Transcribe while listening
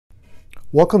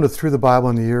Welcome to Through the Bible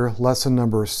in a Year, lesson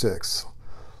number 6.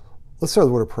 Let's start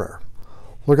with a word of prayer.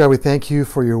 Lord God, we thank you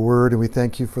for your word, and we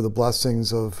thank you for the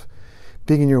blessings of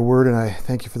being in your word, and I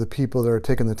thank you for the people that are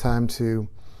taking the time to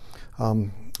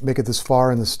make it this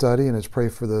far in the study, and I just pray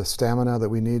for the stamina that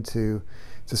we need to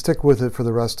stick with it for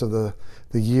the rest of the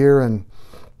year. And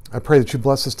I pray that you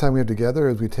bless this time we have together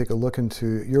as we take a look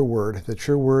into your word, that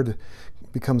your word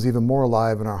becomes even more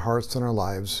alive in our hearts and our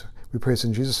lives. We pray this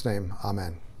in Jesus' name.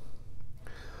 Amen.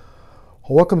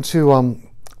 Well, welcome to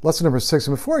lesson number 6.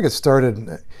 And before I get started,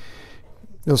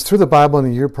 it was Through the Bible in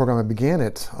a Year program. I began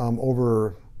it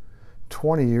over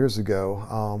 20 years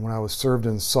ago when I was served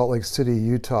in Salt Lake City,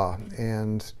 Utah.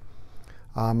 And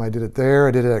I did it there.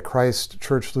 I did it at Christ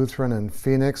Church Lutheran in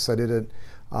Phoenix. I did it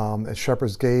at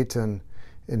Shepherd's Gate in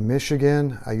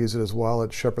Michigan. I use it as well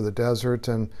at Shepherd the Desert.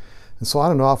 And so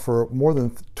on and off for more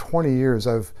than 20 years,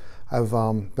 I've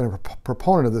been a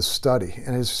proponent of this study.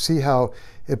 And I just see how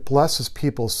it blesses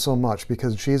people so much,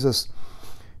 because Jesus,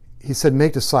 he said,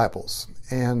 make disciples.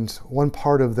 And one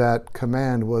part of that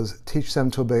command was teach them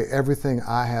to obey everything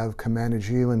I have commanded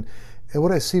you. And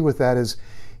what I see with that is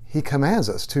he commands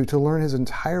us to learn his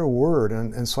entire word.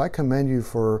 And so I commend you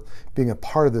for being a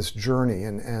part of this journey.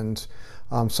 And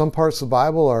some parts of the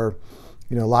Bible are,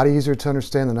 a lot easier to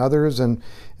understand than others. And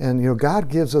God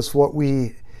gives us what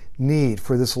we need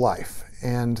for this life.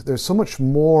 And there's so much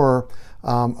more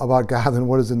about God than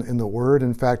what is in the Word.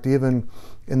 In fact, even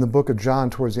in the book of John,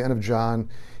 towards the end of John,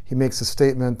 he makes a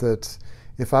statement that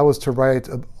if I was to write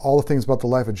all the things about the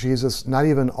life of Jesus, not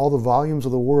even all the volumes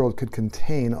of the world could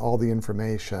contain all the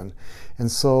information. And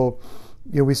so,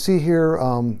 we see here,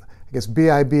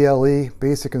 BIBLE,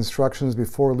 basic instructions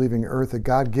before leaving earth, that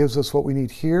God gives us what we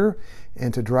need here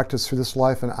and to direct us through this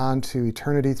life and on to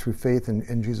eternity through faith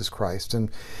in Jesus Christ. And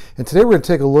today we're going to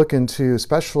take a look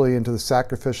especially into the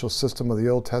sacrificial system of the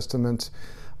Old Testament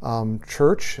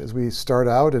church as we start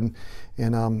out in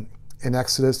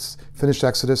Exodus, finish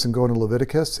Exodus and go into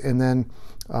Leviticus, and then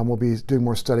we'll be doing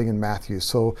more studying in Matthew.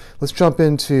 So let's jump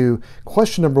into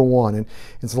question number 1, and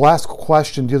it's the last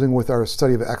question dealing with our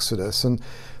study of Exodus. And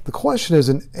the question is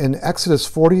in Exodus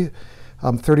 40,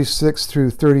 36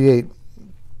 through 38,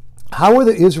 how are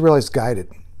the Israelites guided?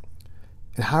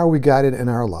 And how are we guided in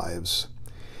our lives?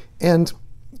 And,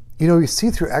 you see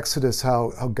through Exodus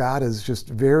how God is just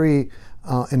very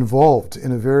involved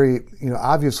in a very,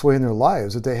 obvious way in their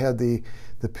lives, that they had the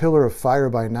pillar of fire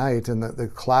by night and the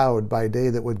cloud by day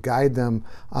that would guide them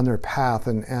on their path.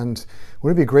 And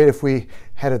wouldn't it be great if we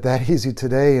had it that easy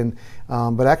today?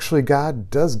 But actually God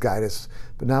does guide us.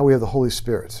 But now we have the Holy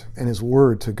Spirit and his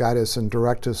word to guide us and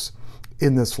direct us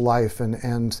in this life.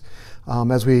 And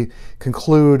as we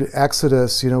conclude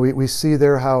Exodus, we see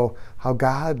there how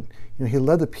God, he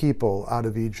led the people out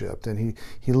of Egypt, and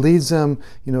he leads them,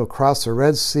 across the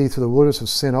Red Sea, through the wilderness of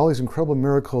sin, all these incredible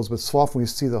miracles. But so often we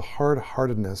see the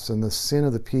hard-heartedness and the sin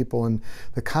of the people. And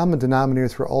the common denominator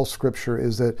through all Scripture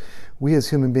is that we as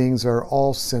human beings are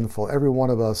all sinful. Every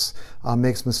one of us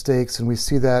makes mistakes, and we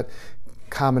see that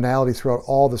commonality throughout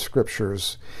all the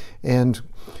Scriptures. And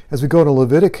as we go to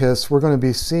Leviticus, we're going to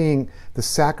be seeing the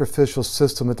sacrificial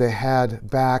system that they had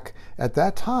back at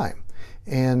that time,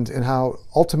 and how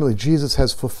ultimately Jesus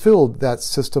has fulfilled that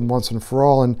system once and for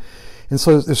all. And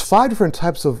so there's 5 different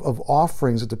types of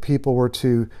offerings that the people were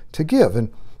to give.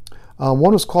 And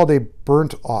one was called a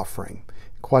burnt offering,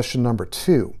 question number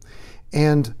 2.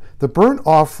 And the burnt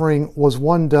offering was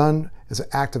one done as an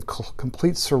act of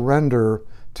complete surrender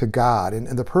to God.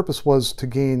 And the purpose was to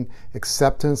gain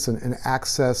acceptance and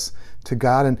access to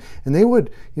God. And they would,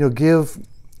 give,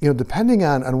 depending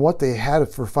on what they had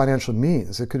for financial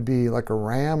means. It could be like a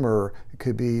ram, or it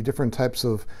could be different types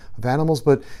of animals,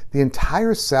 but the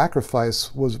entire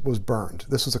sacrifice was burned.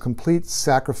 This was a complete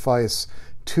sacrifice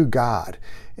to God.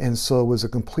 And so it was a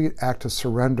complete act of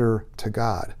surrender to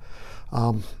God.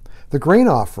 The grain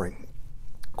offering,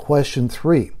 question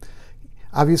 3.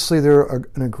 Obviously, they're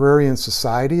an agrarian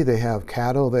society. They have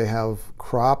cattle, they have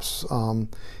crops, and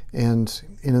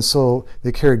so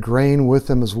they carried grain with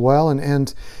them as well.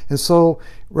 And so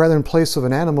rather in place of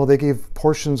an animal, they gave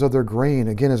portions of their grain,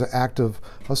 again, as an act of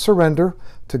surrender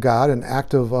to God, an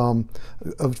act of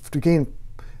to gain,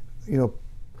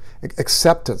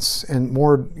 acceptance and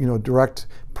more, direct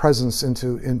presence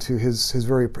into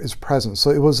his presence. So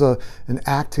it was an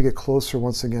act to get closer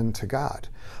once again to God.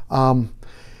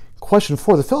 Question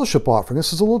 4, the fellowship offering.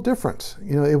 This is a little different.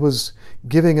 It was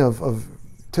giving of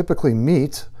typically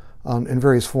meat in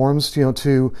various forms, to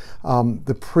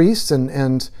the priests,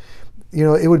 and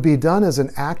it would be done as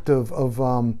an act of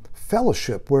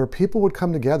fellowship where people would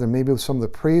come together, maybe with some of the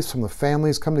priests, some of the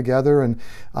families come together, and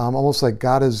almost like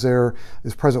God is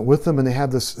present with them, and they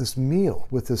have this meal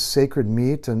with this sacred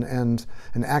meat and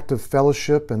an act of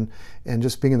fellowship and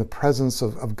just being in the presence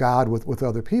of God with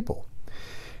other people.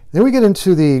 Then we get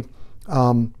into the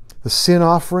sin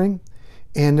offering.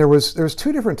 And there's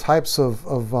two different types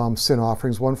of sin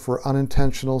offerings, one for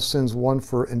unintentional sins, one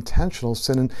for intentional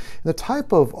sin. And the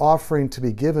type of offering to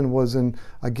be given was in,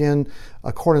 again,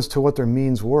 accordance to what their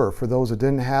means were. For those that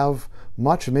didn't have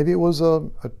much, maybe it was a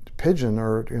pigeon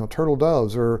or turtle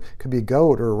doves, or it could be a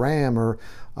goat or a ram or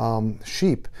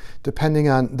sheep, depending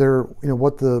on their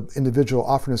what the individual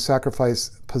offering a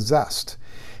sacrifice possessed.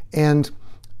 And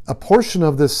a portion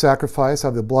of this sacrifice,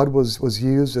 of the blood, was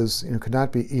used as could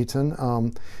not be eaten,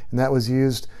 and that was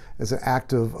used as an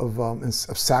act of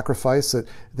sacrifice. That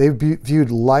they viewed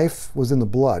life was in the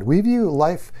blood. We view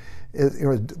life,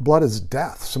 blood as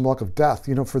death, symbolic of death.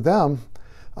 For them,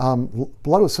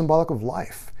 blood was symbolic of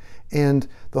life, and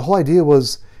the whole idea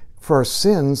was for our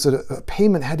sins that a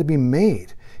payment had to be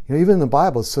made. Even in the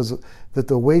Bible it says that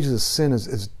the wages of sin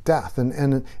is death,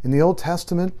 and in the Old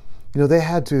Testament, they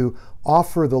had to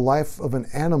offer the life of an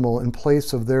animal in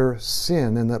place of their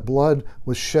sin, and that blood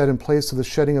was shed in place of the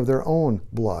shedding of their own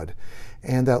blood,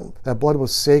 and that blood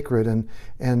was sacred,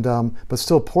 but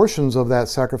still portions of that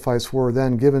sacrifice were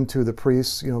then given to the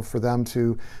priests, for them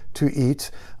to eat.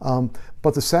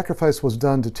 But the sacrifice was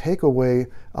done to take away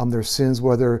their sins,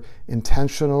 whether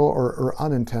intentional or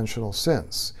unintentional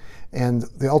sins. And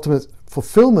the ultimate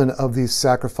fulfillment of these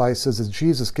sacrifices is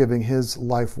Jesus giving his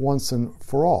life once and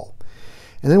for all.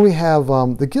 And then we have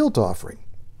the guilt offering.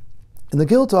 And the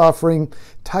guilt offering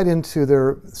tied into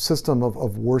their system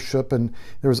of worship, and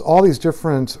there was all these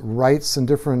different rites and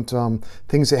different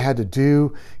things they had to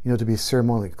do, to be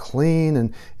ceremonially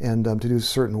clean and to do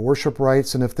certain worship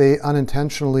rites. And if they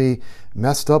unintentionally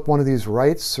messed up one of these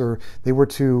rites, or they were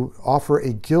to offer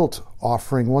a guilt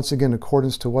offering, once again in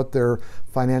accordance to what their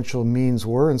financial means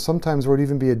were, and sometimes there would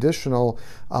even be additional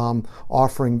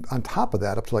offering on top of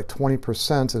that, up to like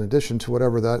 20% in addition to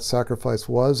whatever that sacrifice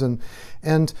was. And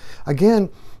again,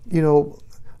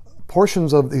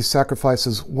 portions of these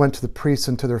sacrifices went to the priests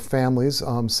and to their families,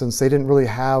 since they didn't really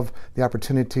have the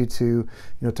opportunity to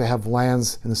have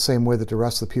lands in the same way that the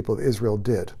rest of the people of Israel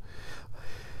did.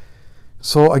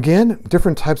 So again,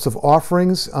 different types of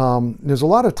offerings. There's a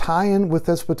lot of tie-in with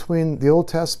this between the Old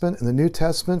Testament and the New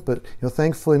Testament, but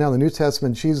thankfully now the New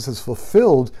Testament, Jesus has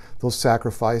fulfilled those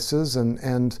sacrifices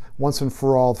and once and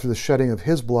for all through the shedding of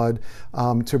his blood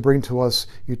to bring to us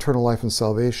eternal life and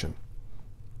salvation.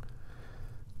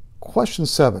 Question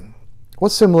 7.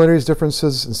 What similarities,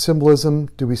 differences, and symbolism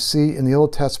do we see in the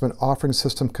Old Testament offering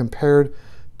system compared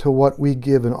to what we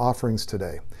give in offerings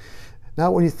today? Now,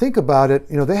 when you think about it,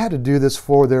 they had to do this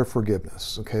for their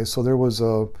forgiveness. Okay, so there was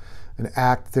an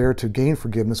act there to gain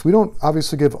forgiveness. We don't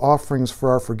obviously give offerings for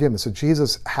our forgiveness. So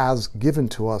Jesus has given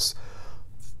to us,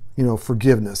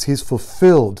 forgiveness. He's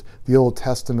fulfilled the Old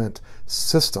Testament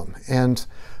system, and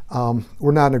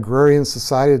we're not an agrarian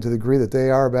society to the degree that they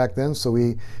are back then. So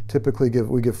we typically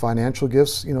give financial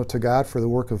gifts, to God for the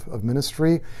work of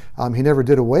ministry. He never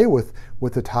did away with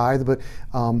the tithe, but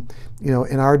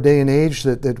in our day and age,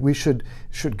 that we should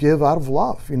give out of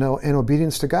love, and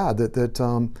obedience to God.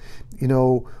 The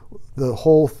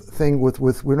whole thing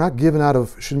with we're not giving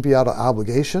shouldn't be out of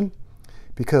obligation,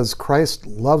 because Christ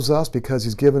loves us, because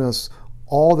he's given us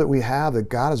all that we have, that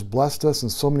God has blessed us in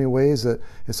so many ways, that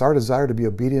it's our desire to be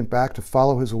obedient back, to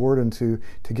follow his word, and to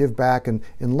give back in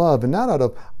love, and not out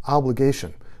of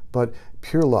obligation, but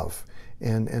pure love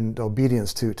and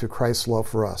obedience to Christ's love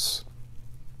for us.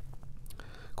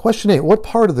 Question 8, what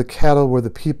part of the cattle were the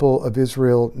people of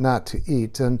Israel not to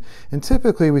eat? And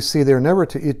typically we see they're never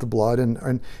to eat the blood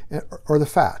or the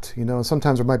fat. And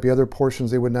sometimes there might be other portions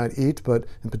they would not eat, but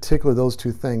in particular those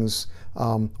two things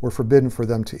were forbidden for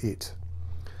them to eat.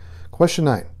 Question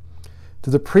 9,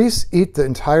 did the priests eat the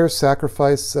entire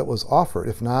sacrifice that was offered?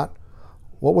 If not,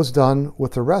 what was done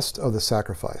with the rest of the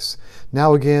sacrifice?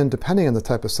 Now again, depending on the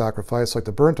type of sacrifice, like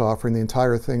the burnt offering, the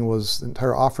entire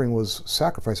offering was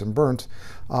sacrificed and burnt.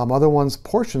 Other ones,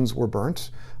 portions were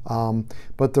burnt,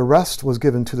 but the rest was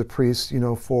given to the priests,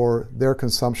 for their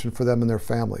consumption, for them and their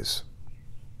families.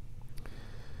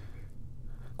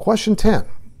 Question 10,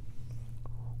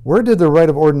 where did the rite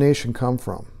of ordination come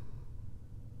from?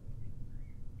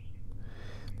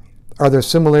 Are there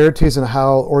similarities in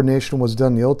how ordination was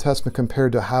done in the Old Testament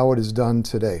compared to how it is done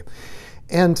today?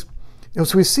 And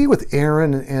so we see with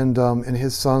Aaron and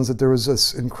his sons that there was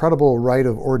this incredible rite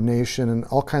of ordination and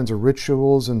all kinds of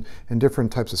rituals and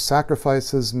different types of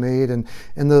sacrifices made. And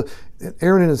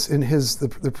Aaron and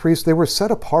the priests, they were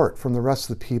set apart from the rest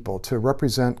of the people to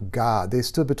represent God. They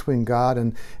stood between God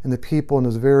and the people in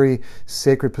those very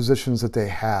sacred positions that they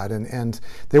had. And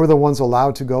they were the ones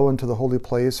allowed to go into the holy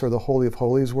place or the Holy of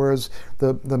Holies, whereas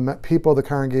the people of the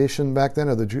congregation back then,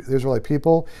 or the Israelite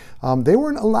people, they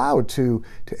weren't allowed to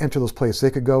enter those places.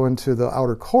 They could go into the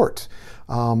outer court.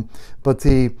 But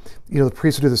the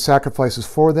priests would do the sacrifices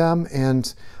for them,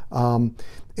 and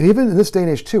even in this day and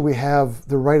age too, we have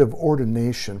the right of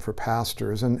ordination for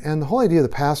pastors, and the whole idea of the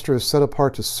pastor is set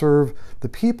apart to serve the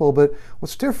people. But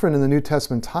what's different in the New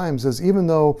Testament times is, even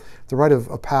though the right of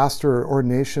a pastor or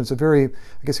ordination is a very,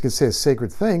 I guess you could say, a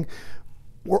sacred thing,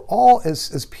 we're all,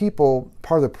 as people,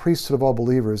 part of the priesthood of all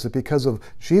believers, that because of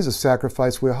Jesus'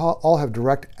 sacrifice, we all have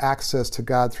direct access to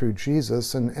God through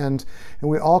Jesus, and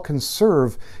we all can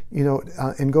serve,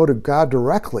 and go to God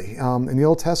directly. In the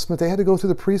Old Testament, they had to go through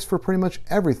the priest for pretty much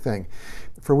everything.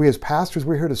 For we as pastors,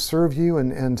 we're here to serve you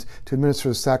and to administer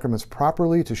the sacraments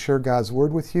properly, to share God's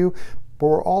word with you. But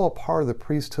we're all a part of the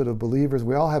priesthood of believers.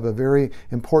 We all have a very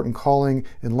important calling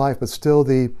in life, but still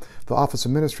the office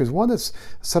of ministry is one that's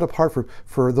set apart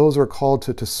for those who are called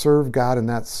to serve God in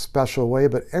that special way.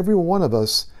 But every one of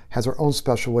us has our own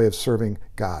special way of serving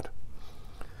God.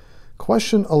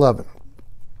 Question 11.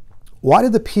 Why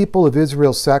did the people of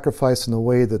Israel sacrifice in the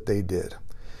way that they did?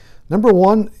 Number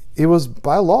one, it was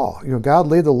by law. God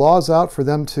laid the laws out for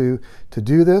them to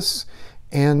do this.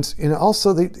 And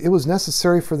also, it was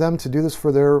necessary for them to do this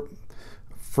for their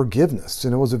forgiveness.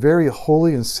 And it was a very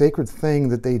holy and sacred thing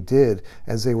that they did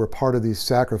as they were part of these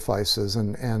sacrifices,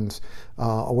 and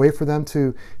a way for them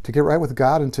to get right with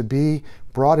God and to be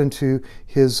brought into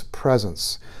His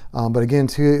presence. But again,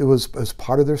 too, it was as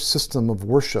part of their system of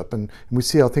worship. And we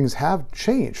see how things have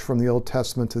changed from the Old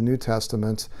Testament to the New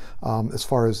Testament as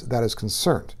far as that is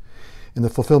concerned, and the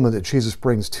fulfillment that Jesus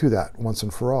brings to that once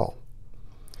and for all.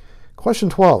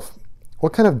 Question 12,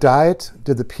 what kind of diet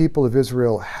did the people of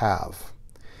Israel have?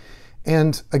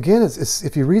 And again, it's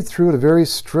if you read through it, a very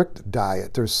strict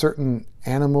diet. There's certain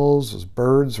animals,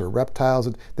 birds or reptiles,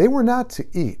 that they were not to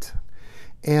eat.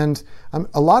 And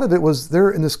a lot of it was there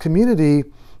in this community,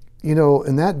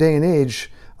 in that day and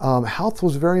age, health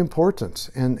was very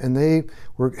important, and they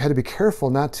had to be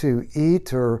careful not to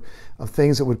eat or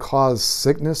things that would cause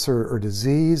sickness or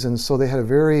disease, and so they had a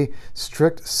very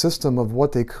strict system of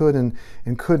what they could and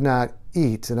could not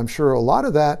eat. And I'm sure a lot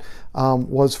of that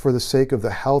was for the sake of the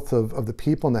health of the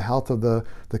people and the health of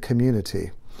the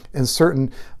community. And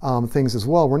certain things as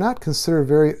well were not considered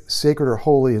very sacred or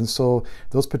holy, and so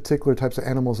those particular types of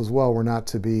animals as well were not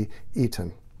to be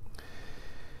eaten.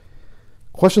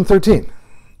 Question 13.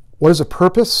 What is the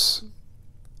purpose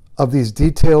of these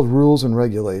detailed rules and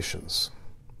regulations?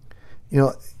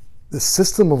 The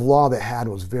system of law they had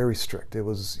was very strict. It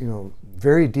was,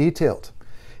 very detailed.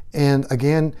 And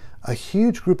again, a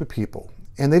huge group of people.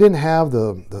 And they didn't have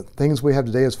the things we have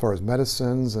today as far as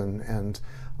medicines and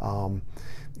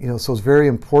so it's very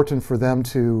important for them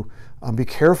to be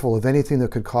careful of anything that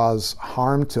could cause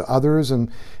harm to others, and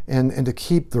to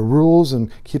keep the rules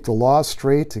and keep the laws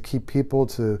straight, to keep people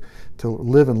to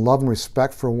live in love and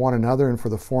respect for one another and for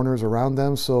the foreigners around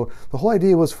them. So the whole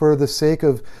idea was for the sake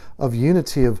of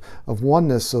unity, of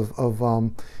oneness, of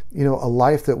a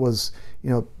life that was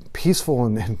peaceful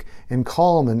and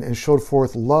calm and showed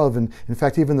forth love. And in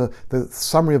fact, even the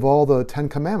summary of all the 10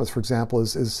 Commandments, for example,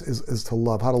 is to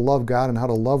love, how to love God and how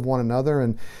to love one another.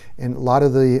 And a lot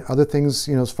of the other things,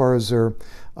 as far as their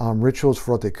rituals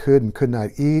for what they could and could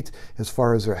not eat, as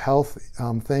far as their health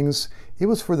things, it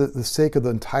was for the sake of the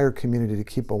entire community, to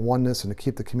keep a oneness and to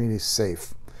keep the community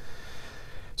safe.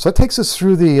 So that takes us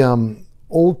through the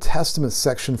Old Testament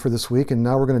section for this week, and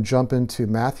now we're going to jump into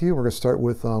Matthew. We're going to start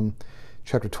with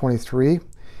chapter 23,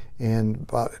 and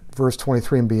verse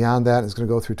 23 and beyond that is going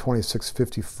to go through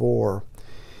 26:54.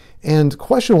 And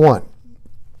question 1,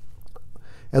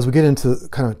 as we get into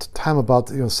kind of time about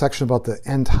section about the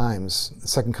end times, the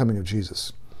second coming of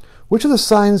Jesus, which of the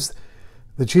signs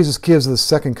that Jesus gives of the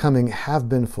second coming have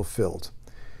been fulfilled?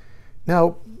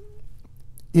 Now,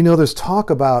 there's talk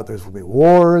about there will be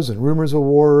wars and rumors of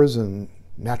wars and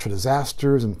natural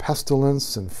disasters and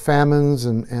pestilence and famines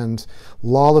and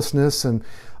lawlessness, and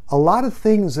a lot of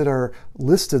things that are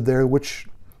listed there, which,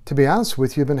 to be honest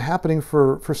with you, have been happening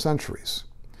for centuries.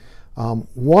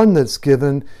 One that's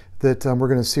given that we're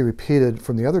going to see repeated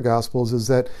from the other Gospels is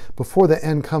that before the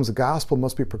end comes, the gospel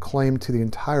must be proclaimed to the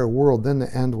entire world, then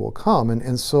the end will come.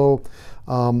 And so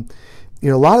a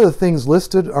lot of the things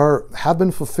listed have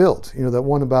been fulfilled. That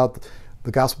one about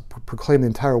the gospel proclaimed the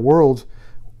entire world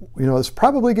it's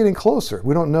probably getting closer.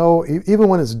 We don't know, even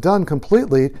when it's done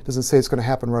completely, it doesn't say it's going to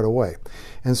happen right away.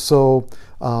 And so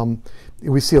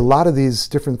we see a lot of these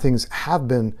different things have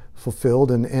been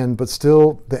fulfilled, but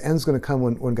still the end's going to come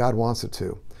when God wants it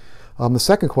to. The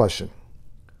second question,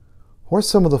 what are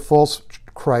some of the false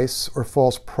Christs or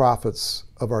false prophets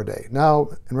of our day? Now,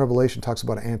 in Revelation, it talks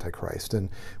about Antichrist, and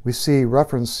we see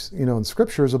reference, in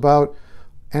scriptures about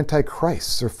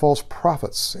antichrists or false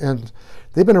prophets, and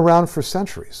they've been around for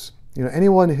centuries.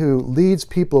 Anyone who leads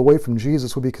people away from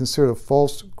Jesus would be considered a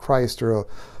false Christ or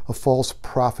a false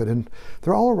prophet, and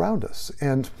they're all around us.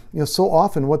 And so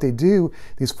often what they do,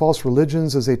 these false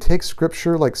religions, is they take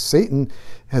scripture like Satan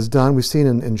has done. We've seen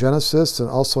in Genesis and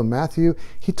also in Matthew.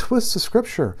 He twists the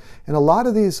scripture, and a lot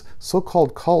of these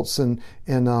so-called cults and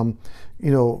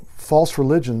false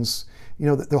religions,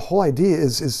 the whole idea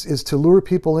is to lure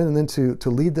people in and then to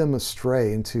lead them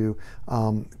astray and to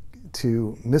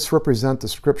misrepresent the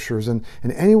scriptures. And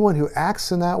anyone who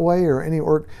acts in that way, or any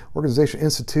organization,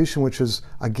 institution which is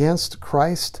against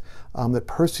Christ, that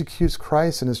persecutes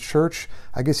Christ and his church,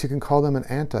 I guess you can call them an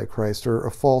antichrist or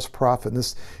a false prophet. And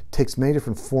this takes many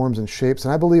different forms and shapes.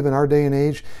 And I believe in our day and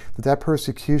age that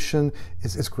persecution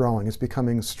is growing. It's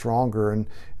becoming stronger. And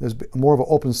there's more of an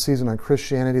open season on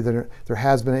Christianity than there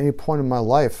has been at any point in my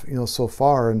life, so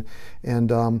far.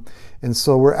 And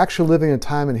so we're actually living in a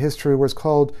time in history where it's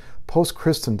called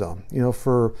post-Christendom,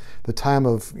 for the time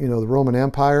of, the Roman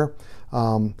Empire,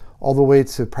 all the way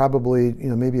to probably,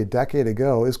 maybe a decade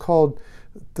ago, is called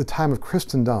the time of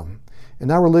Christendom. And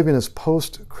now we're living in this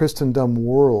post-Christendom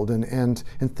world, and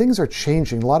things are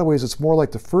changing. In a lot of ways, it's more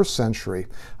like the first century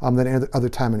than any other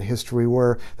time in history,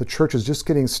 where the church is just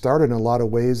getting started in a lot of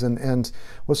ways. And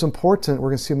what's important, we're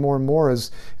going to see more and more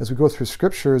as we go through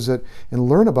scriptures and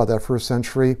learn about that first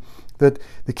century, that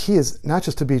the key is not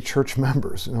just to be church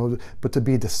members, but to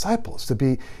be disciples, to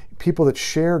be people that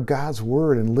share God's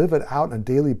word and live it out on a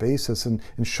daily basis and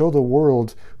show the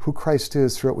world who Christ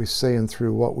is through what we say and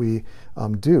through what we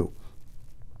do.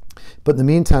 But in the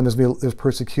meantime, there's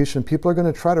persecution. People are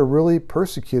going to try to really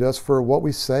persecute us for what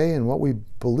we say and what we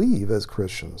believe as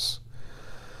Christians.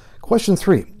 Question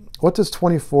 3, what does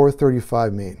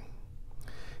 24:35 mean?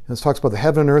 And it talks about the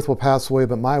heaven and earth will pass away,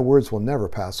 but my words will never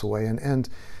pass away. And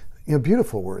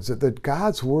beautiful words, that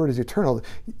God's word is eternal.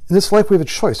 In this life we have a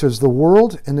choice. There's the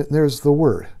world and there's the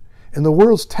word. And the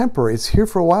world's temporary. It's here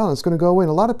for a while and it's going to go away. And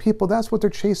a lot of people, that's what they're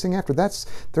chasing after. That's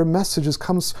their messages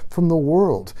comes from the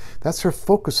world. That's their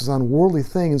focus is on worldly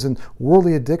things and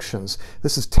worldly addictions.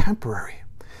 This is temporary.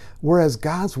 Whereas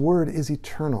God's word is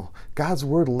eternal. God's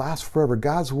word lasts forever.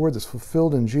 God's word is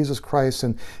fulfilled in Jesus Christ.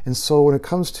 And so when it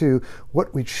comes to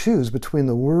what we choose between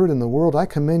the word and the world, I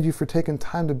commend you for taking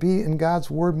time to be in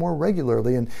God's word more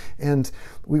regularly. And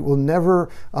we will never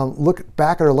look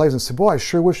back at our lives and say, boy, I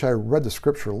sure wish I read the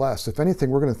scripture less. If anything,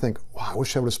 we're going to think, wow, I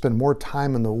wish I would have spent more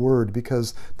time in the word,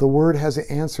 because the word has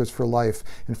the answers for life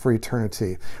and for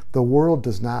eternity. The world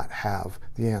does not have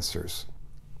the answers.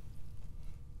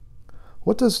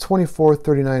 What does 24,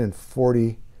 39, and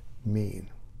 40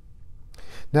 mean?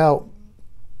 Now,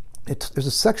 there's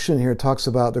a section here that talks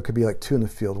about there could be like two in the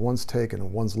field. One's taken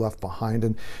and one's left behind.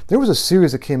 And there was a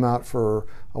series that came out for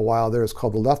a while there. It's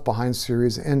called the Left Behind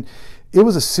series. And it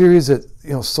was a series that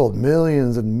sold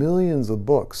millions and millions of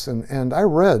books. And I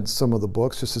read some of the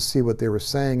books just to see what they were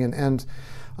saying. And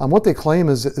what they claim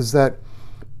is that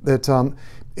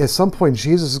at some point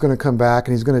Jesus is going to come back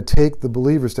and he's going to take the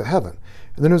believers to heaven.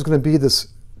 And then there's going to be this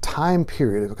time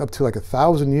period up to like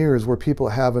 1,000 years where people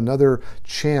have another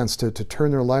chance to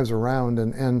turn their lives around.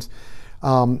 And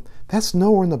that's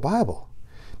nowhere in the Bible.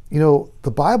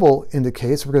 The Bible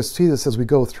indicates, we're going to see this as we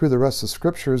go through the rest of the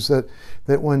scriptures, that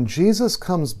when Jesus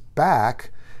comes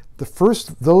back,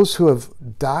 those who have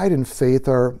died in faith,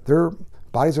 their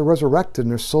bodies are resurrected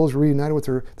and their souls are reunited with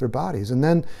their bodies. And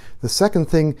then the second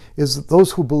thing is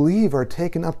those who believe are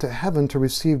taken up to heaven to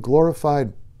receive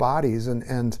glorified bodies,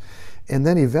 and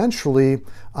then eventually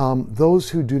those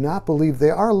who do not believe,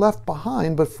 they are left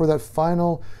behind, but for that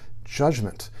final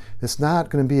judgment. It's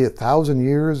not going to be 1,000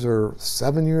 years or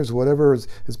 7 years, whatever is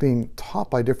being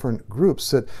taught by different groups,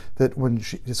 that when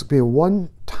it's going to be a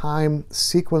one-time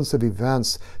sequence of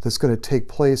events that's going to take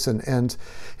place. And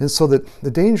so that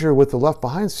the danger with the Left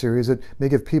Behind series, it may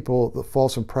give people the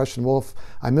false impression, well, if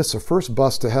I miss the first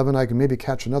bus to heaven, I can maybe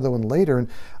catch another one later. And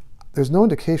there's no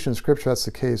indication in Scripture that's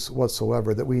the case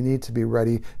whatsoever, that we need to be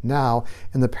ready now.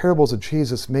 And the parables of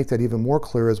Jesus make that even more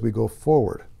clear as we go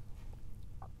forward.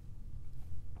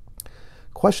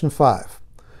 Question 5.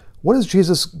 What is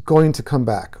Jesus going to come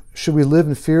back? Should we live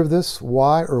in fear of this?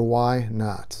 Why or why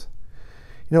not?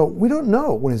 We don't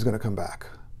know when he's going to come back.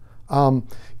 The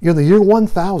year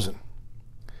 1000,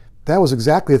 that was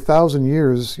exactly 1,000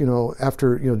 years,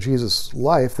 after, Jesus'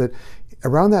 life, that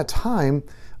around that time,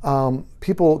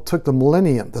 people took the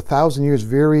millennium, the 1,000 years,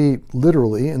 very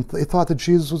literally, and they thought that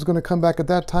Jesus was going to come back at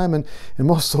that time, and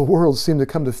most of the world seemed to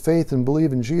come to faith and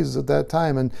believe in Jesus at that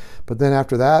time, but then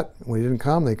after that, when he didn't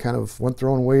come, they kind of went their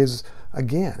own ways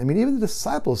again. I mean, even the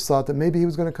disciples thought that maybe he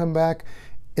was going to come back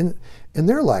in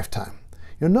their lifetime.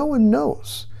 No one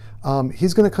knows.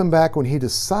 He's going to come back when he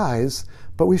decides,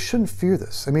 but we shouldn't fear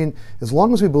this. I mean, as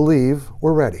long as we believe,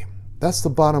 we're ready. That's the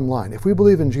bottom line. If we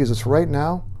believe in Jesus right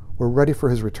now, we're ready for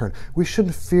his return. We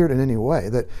shouldn't fear it in any way,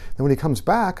 that when he comes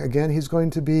back, again, he's going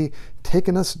to be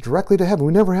taking us directly to heaven.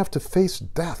 We never have to face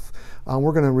death.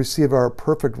 We're going to receive our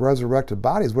perfect resurrected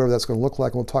bodies, whatever that's going to look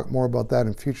like. We'll talk more about that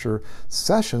in future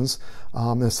sessions.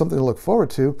 It's something to look forward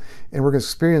to. And we're going to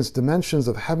experience dimensions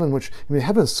of heaven, which,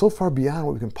 heaven is so far beyond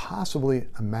what we can possibly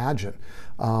imagine.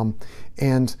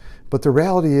 But the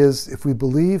reality is, if we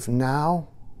believe now,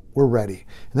 we're ready.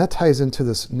 And that ties into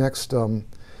this next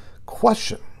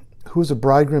question. Who's the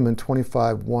bridegroom in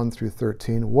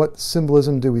 25:1-13? What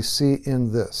symbolism do we see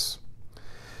in this?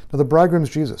 Now, the bridegroom's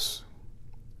Jesus.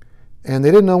 And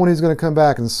they didn't know when he was going to come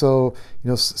back. And so,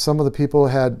 some of the people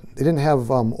they didn't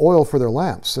have oil for their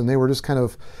lamps. And they were just kind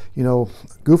of,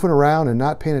 goofing around and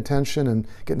not paying attention and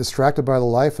getting distracted by the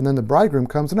life. And then the bridegroom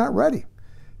comes, they're not ready.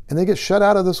 And they get shut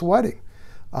out of this wedding.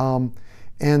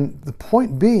 And the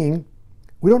point being,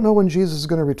 we don't know when Jesus is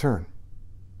going to return.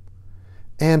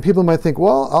 And people might think,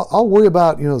 well, I'll worry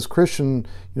about, this Christian,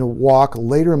 walk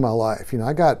later in my life.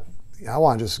 I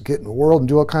want to just get in the world and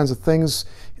do all kinds of things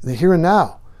in the here and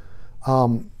now.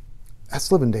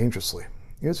 That's living dangerously.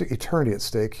 There's eternity at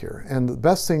stake here. And the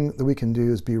best thing that we can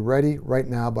do is be ready right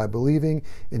now by believing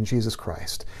in Jesus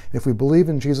Christ. And if we believe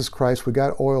in Jesus Christ, we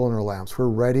got oil in our lamps. We're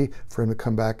ready for him to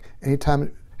come back anytime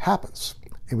it happens.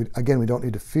 And we don't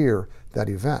need to fear that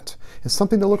event. It's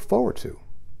something to look forward to.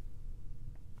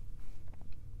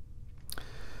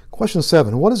 Question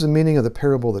 7, what is the meaning of the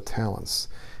parable of the talents?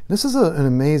 And this is an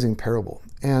amazing parable,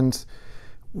 and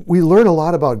we learn a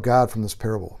lot about God from this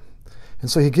parable. And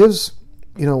so he gives,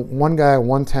 one guy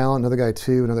 1 talent, another guy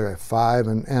 2, another guy 5,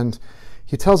 and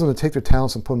he tells them to take their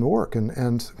talents and put them to work.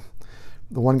 And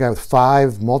the one guy with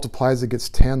 5 multiplies it, gets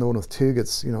 10, the one with 2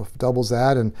 gets, doubles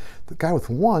that, and the guy with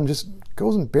 1 just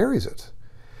goes and buries it.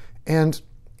 And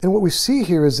what we see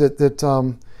here is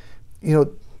that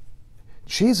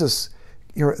Jesus,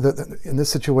 in this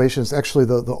situation, is actually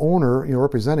the owner,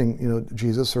 representing,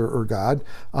 Jesus or God.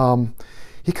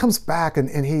 He comes back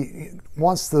and he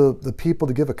wants the people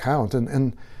to give account.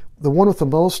 And the one with the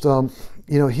most,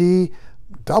 he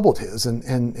doubled his.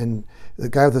 And the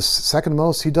guy with the second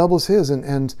most, he doubles his.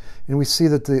 And we see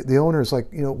that the owner is like,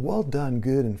 well done,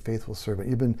 good and faithful servant.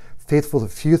 You've been faithful to a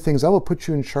few things. I will put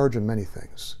you in charge of many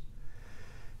things.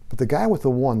 But the guy with the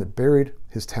 1 that buried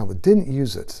his talent, that didn't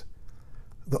use it,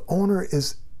 the owner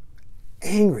is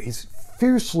angry. He's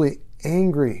fiercely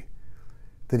angry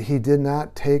that he did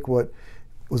not take what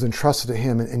was entrusted to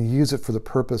him and use it for the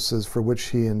purposes for which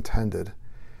he intended.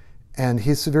 And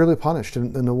he's severely punished.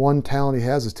 And the 1 talent he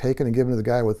has is taken and given to the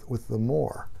guy with the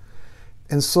more.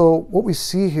 And so what we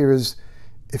see here is,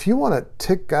 if you want to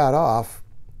tick God off,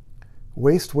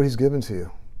 waste what he's given to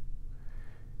you.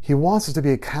 He wants us to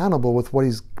be accountable with what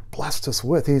he's blessed us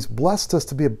with. He's blessed us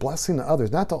to be a blessing to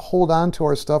others, not to hold on to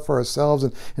our stuff for ourselves.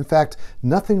 And in fact,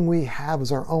 nothing we have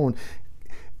is our own.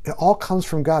 It all comes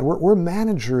from God. We're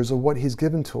managers of what he's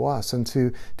given to us, and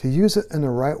to use it in the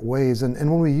right ways. And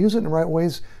when we use it in the right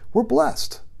ways, we're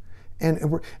blessed.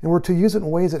 And we're to use it in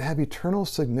ways that have eternal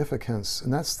significance.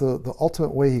 And that's the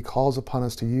ultimate way he calls upon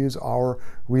us to use our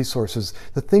resources.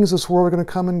 The things of this world are going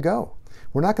to come and go.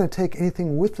 We're not going to take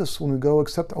anything with us when we go,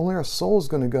 except only our soul is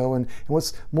going to go. And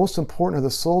what's most important are the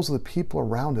souls of the people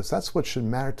around us. That's what should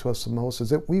matter to us the most, is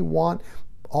that we want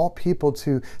all people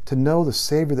to know the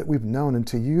Savior that we've known, and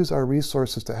to use our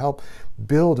resources to help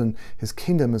build his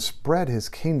kingdom and spread his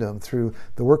kingdom through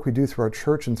the work we do through our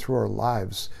church and through our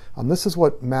lives. This is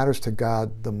what matters to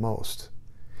God the most.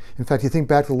 In fact, you think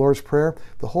back to the Lord's Prayer,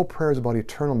 the whole prayer is about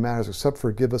eternal matters, except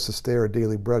for give us this day our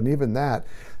daily bread. And even that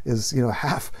is,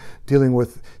 half dealing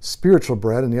with spiritual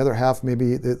bread, and the other half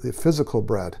maybe the physical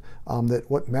bread. That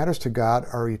what matters to God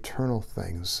are eternal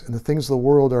things. And the things of the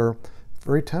world are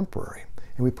very temporary.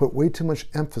 And we put way too much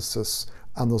emphasis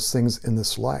on those things in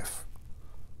this life.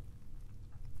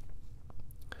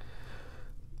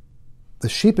 The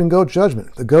sheep and goat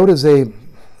judgment. The goat is a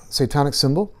satanic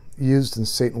symbol used in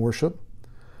Satan worship.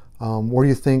 Where do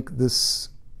you think this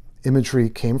imagery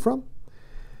came from?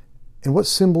 And what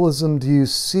symbolism do you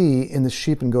see in the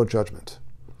sheep and goat judgment?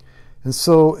 And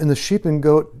so in the sheep and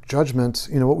goat judgment,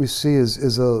 what we see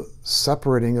is a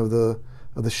separating of the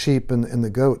sheep and the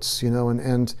goats,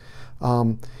 and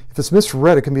if it's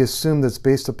misread, it can be assumed that it's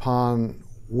based upon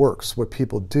works, what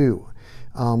people do.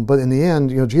 But in the end,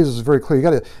 Jesus is very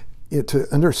clear. To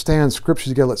understand Scripture,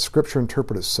 you got to let Scripture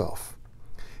interpret itself.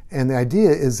 And the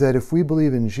idea is that if we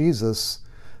believe in Jesus,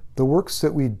 the works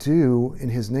that we do in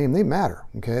His name, they matter.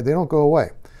 Okay, they don't go away.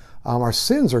 Our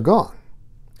sins are gone.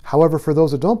 However, for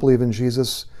those that don't believe in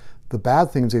Jesus, the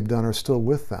bad things they've done are still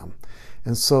with them.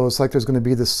 And so it's like there's going to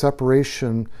be this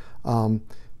separation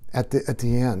at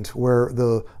the end, where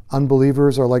the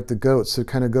unbelievers are like the goats that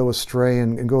kind of go astray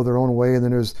and go their own way, and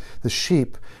then there's the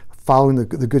sheep following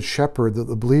the good shepherd.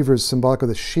 The believers, symbolic of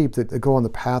the sheep that go on the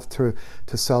path to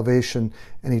salvation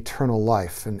and eternal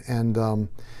life. And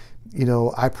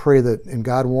I pray that, and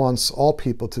God wants all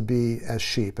people to be as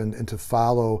sheep and to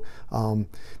follow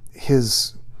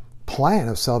His plan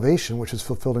of salvation, which is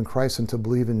fulfilled in Christ, and to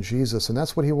believe in Jesus. And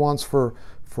that's what He wants for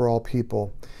all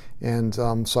people. And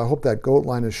so I hope that goat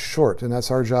line is short, and that's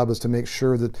our job, is to make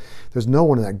sure that there's no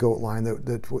one in that goat line,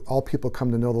 that all people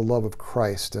come to know the love of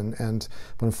Christ. But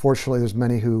unfortunately, there's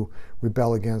many who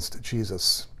rebel against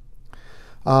Jesus.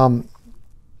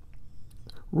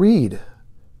 Read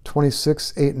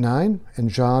 26:8-9 and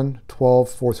John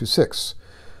 12:4-6.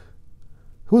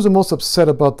 Who is the most upset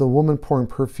about the woman pouring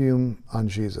perfume on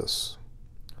Jesus?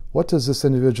 What does this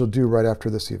individual do right after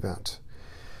this event?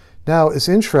 Now, it's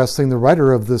interesting, the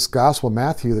writer of this gospel,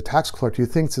 Matthew, the tax collector, you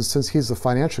think that since he's the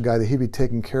financial guy, that he'd be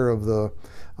taking care of the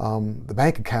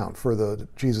bank account for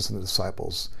Jesus and the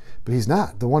disciples. But he's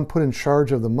not. The one put in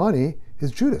charge of the money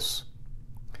is Judas.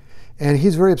 And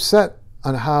he's very upset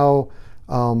on how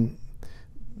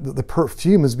the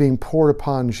perfume is being poured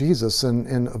upon Jesus,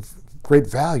 and of great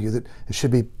value, that it should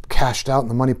be cashed out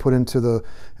and the money put into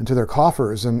their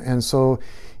coffers. And so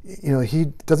he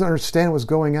doesn't understand what's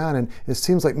going on, and it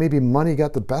seems like maybe money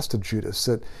got the best of Judas,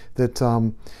 that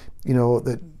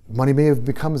money may have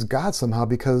become his God somehow,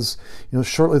 because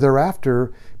shortly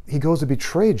thereafter he goes to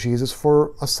betray Jesus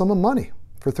for a sum of money,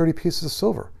 for 30 pieces of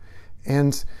silver.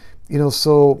 And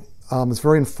so it's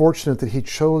very unfortunate that he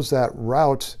chose that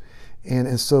route,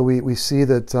 and so we see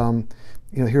that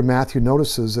here Matthew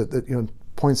notices that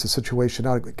points the situation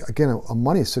out, again, a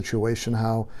money situation,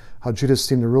 how Judas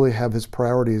seemed to really have his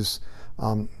priorities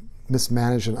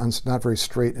mismanaged and not very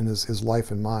straight in his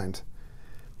life and mind.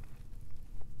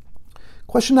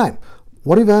 Question 9.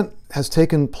 What event has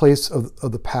taken place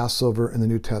of the Passover in the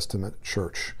New Testament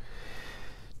church?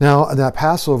 Now, in that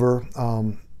Passover,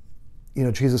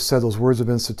 Jesus said those words of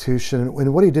institution,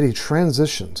 and what he did, he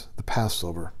transitioned the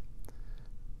Passover,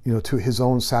 to his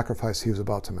own sacrifice he was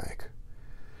about to make.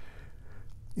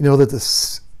 That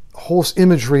this whole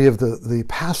imagery of the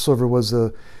Passover was they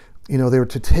were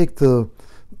to take the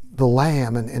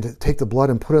lamb and to take the blood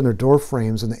and put it in their door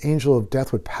frames, and the angel of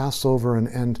death would pass over,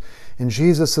 and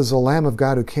Jesus is the Lamb of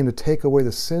God who came to take away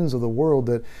the sins of the world,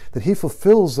 that he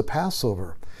fulfills the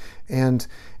Passover. And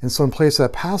so in place of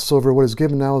that Passover, what is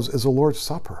given now is the Lord's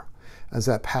Supper, as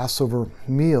that Passover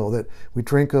meal, that we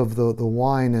drink of the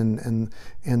wine and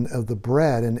of the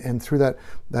bread, and through that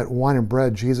wine and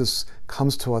bread, Jesus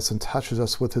comes to us and touches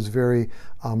us with his very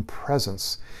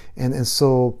presence. And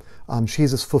so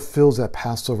Jesus fulfills that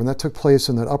Passover, and that took place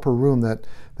in that upper room that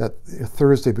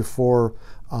Thursday before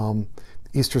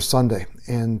Easter Sunday.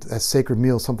 And that sacred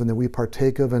meal is something that we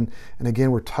partake of, and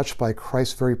again, we're touched by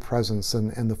Christ's very presence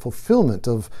and the fulfillment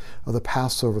of the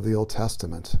Passover of the Old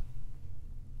Testament.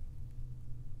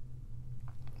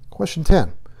 Question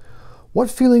 10.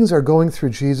 What feelings are going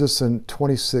through Jesus in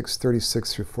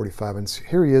 26:36-45? And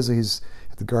here he is, he's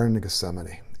at the Garden of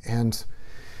Gethsemane. And,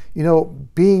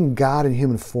 being God in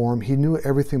human form, he knew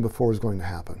everything before was going to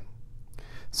happen.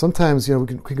 Sometimes, we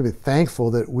can be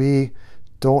thankful that we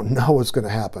don't know what's going to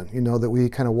happen, that we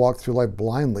kind of walk through life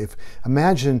blindly.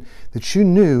 Imagine that you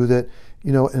knew that,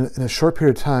 in a short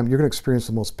period of time, you're going to experience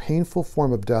the most painful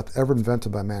form of death ever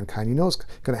invented by mankind. It's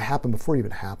going to happen before it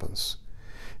even happens.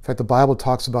 In fact, the Bible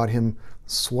talks about him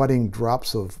sweating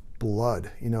drops of blood,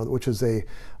 which is a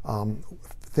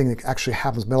thing that actually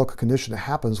happens, medical condition that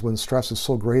happens when stress is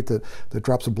so great that the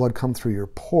drops of blood come through your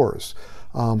pores.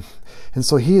 And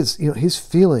so he's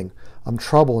feeling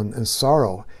trouble and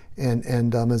sorrow.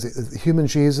 And as the human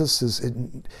Jesus is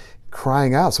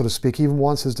crying out, so to speak, he even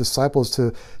wants his disciples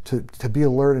to be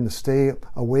alert and to stay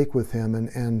awake with him.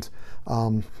 And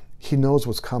he knows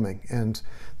what's coming. And,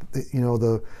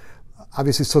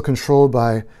 obviously still controlled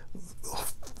by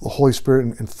the Holy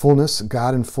Spirit in fullness,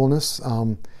 God in fullness.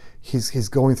 he's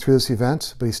going through this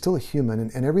event, but he's still a human,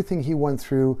 and everything he went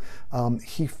through,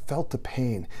 he felt the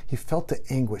pain, he felt the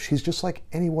anguish. He's just like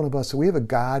any one of us. So we have a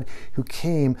God who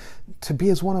came to be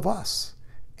as one of us,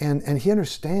 and he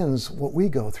understands what we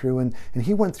go through, and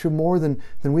he went through more than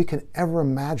we can ever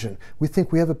imagine. We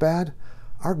think we have it bad.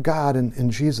 Our God in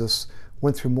Jesus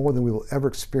went through more than we will ever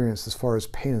experience as far as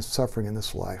pain and suffering in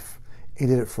this life. He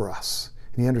did it for us,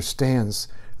 and he understands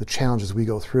the challenges we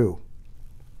go through.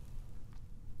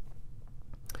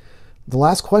 The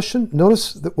last question,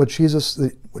 notice that what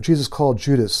Jesus called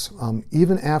Judas,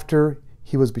 even after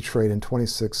he was betrayed in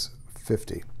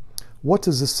 26:50. What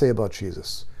does this say about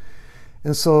Jesus?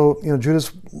 And so,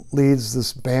 Judas leads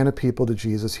this band of people to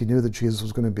Jesus. He knew that Jesus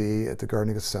was going to be at the Garden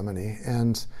of Gethsemane,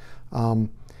 and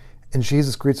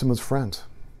Jesus greets him as friend.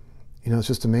 It's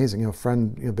just amazing.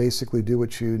 Friend, basically do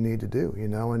what you need to do.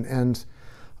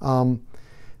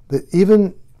 That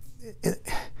even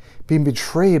being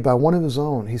betrayed by one of his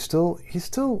own, he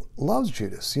still loves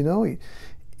Judas.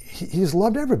 He's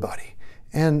loved everybody,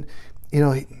 and he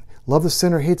love the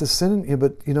sinner, hate the sin.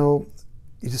 But you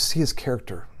just see his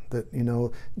character. That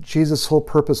Jesus' whole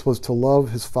purpose was to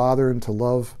love his Father and to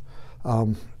love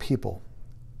people,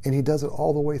 and he does it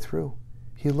all the way through.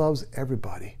 He loves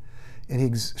everybody, and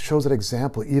he shows that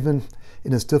example even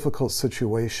in this difficult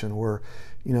situation where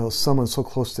someone so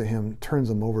close to him turns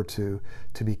him over to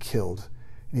be killed.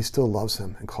 And he still loves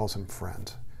him and calls him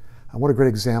friend. And what a great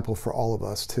example for all of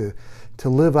us to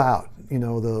live out,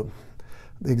 the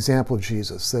example of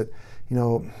Jesus. That,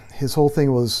 his whole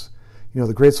thing was,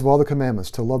 the greatest of all the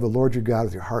commandments, to love the Lord your God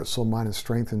with your heart, soul, mind, and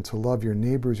strength, and to love your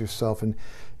neighbor as yourself. And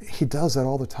he does that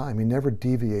all the time. He never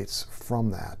deviates from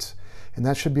that. And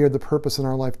that should be the purpose in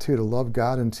our life too, to love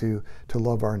God and to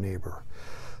love our neighbor.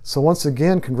 So once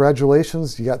again,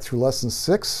 congratulations. You got through lesson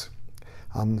 6.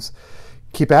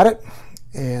 Keep at it.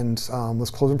 And let's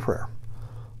close in prayer.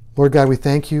 Lord God, we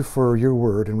thank you for your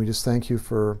word, and we just thank you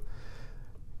for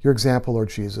your example, Lord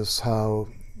Jesus, how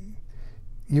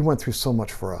you went through so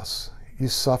much for us. You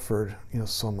suffered,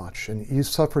 so much, and you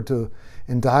suffered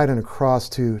and died on a cross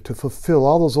to fulfill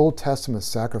all those Old Testament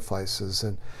sacrifices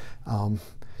and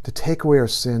to take away our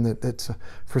sin. That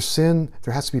for sin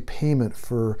there has to be payment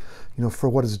for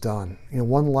what is done.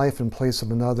 One life in place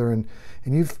of another, and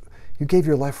you gave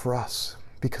your life for us.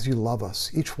 Because you love us,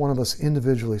 each one of us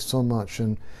individually so much,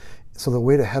 and so the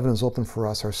way to heaven is open for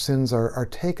us. Our sins are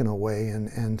taken away,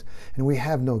 and we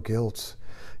have no guilt.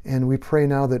 And we pray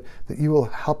now that you will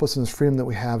help us in this freedom that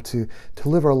we have to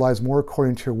live our lives more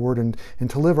according to your word, and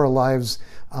to live our lives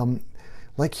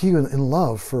like you in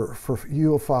love for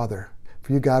you, O Father,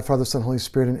 for you, God, Father, Son, Holy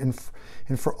Spirit,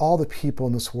 and for all the people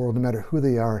in this world, no matter who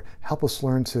they are. Help us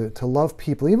learn to love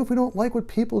people, even if we don't like what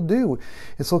people do.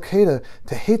 It's okay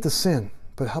to hate the sin,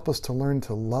 but help us to learn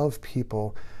to love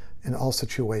people in all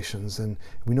situations. And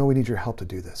we know we need your help to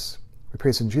do this. We pray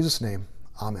this in Jesus' name.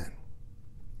 Amen.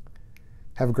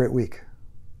 Have a great week.